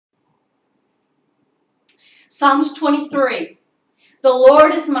Psalms 23. The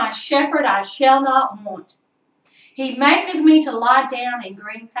Lord is my shepherd, I shall not want. He maketh me to lie down in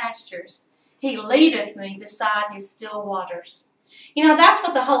green pastures. He leadeth me beside his still waters. You know, that's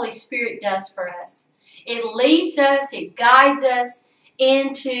what the Holy Spirit does for us. It leads us, it guides us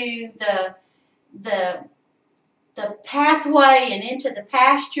into the pathway and into the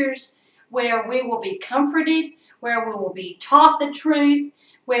pastures where we will be comforted, where we will be taught the truth,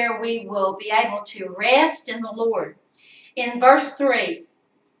 where we will be able to rest in the Lord. In verse 3,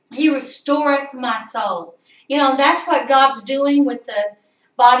 He restoreth my soul. You know, that's what God's doing with the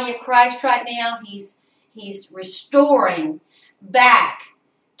body of Christ right now. He's restoring back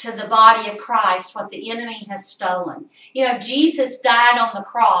to the body of Christ what the enemy has stolen. You know, Jesus died on the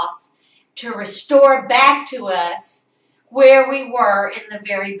cross to restore back to us where we were in the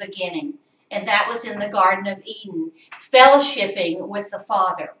very beginning. And that was in the Garden of Eden, fellowshipping with the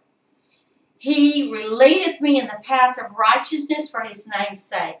Father. He leadeth me in the paths of righteousness for his name's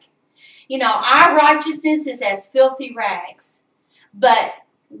sake. You know, our righteousness is as filthy rags. But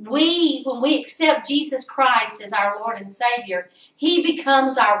when we accept Jesus Christ as our Lord and Savior, He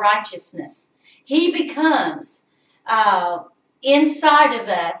becomes our righteousness. He becomes inside of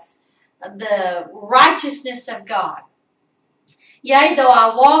us the righteousness of God. Yea, though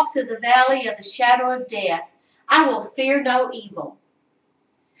I walk through the valley of the shadow of death, I will fear no evil.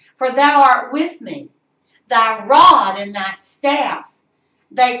 For thou art with me, thy rod and thy staff,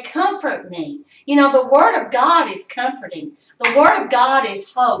 they comfort me. You know, the Word of God is comforting. The Word of God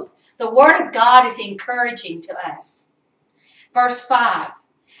is hope. The Word of God is encouraging to us. Verse 5,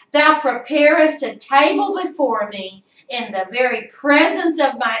 Thou preparest a table before me in the very presence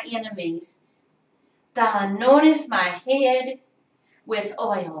of my enemies. Thou anointest my head with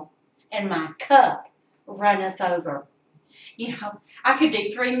oil, and my cup runneth over. You know, I could do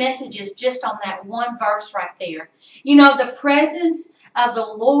 3 messages just on that one verse right there. You know, the presence of the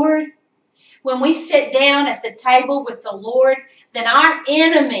Lord, when we sit down at the table with the Lord, then our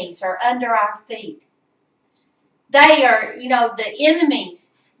enemies are under our feet. They are, you know, the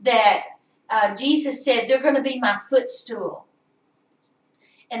enemies that Jesus said, they're going to be my footstool.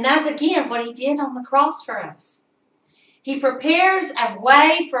 And that's, again, what He did on the cross for us. He prepares a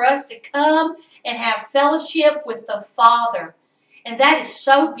way for us to come and have fellowship with the Father. And that is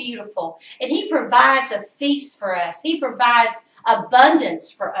so beautiful. And He provides a feast for us. He provides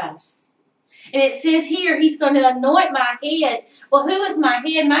abundance for us. And it says here, He's going to anoint my head. Well, who is my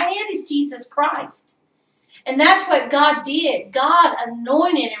head? My head is Jesus Christ. And that's what God did. God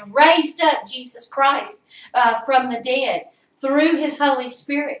anointed and raised up Jesus Christ from the dead through His Holy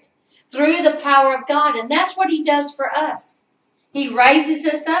Spirit, through the power of God. And that's what He does for us. He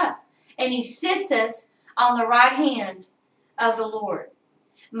raises us up and He sits us on the right hand of the Lord.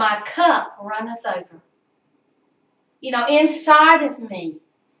 My cup runneth over. You know, inside of me,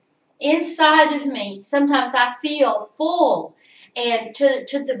 sometimes I feel full and to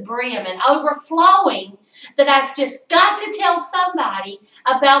the brim and overflowing, that I've just got to tell somebody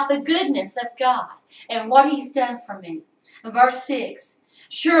about the goodness of God and what He's done for me. In verse 6,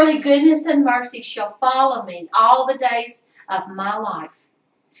 Surely goodness and mercy shall follow me all the days of my life,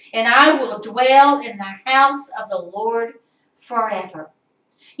 and I will dwell in the house of the Lord forever.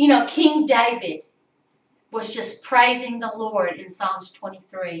 You know, King David was just praising the Lord in Psalms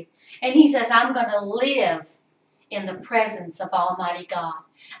 23. And he says, I'm going to live in the presence of Almighty God.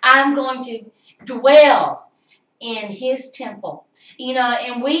 I'm going to dwell in His temple. You know,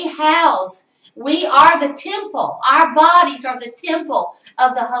 and we are the temple. Our bodies are the temple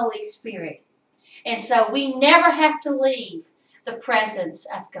of the Holy Spirit. And so we never have to leave the presence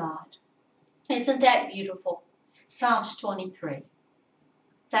of God. Isn't that beautiful? Psalms 23.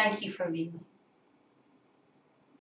 Thank you for viewing.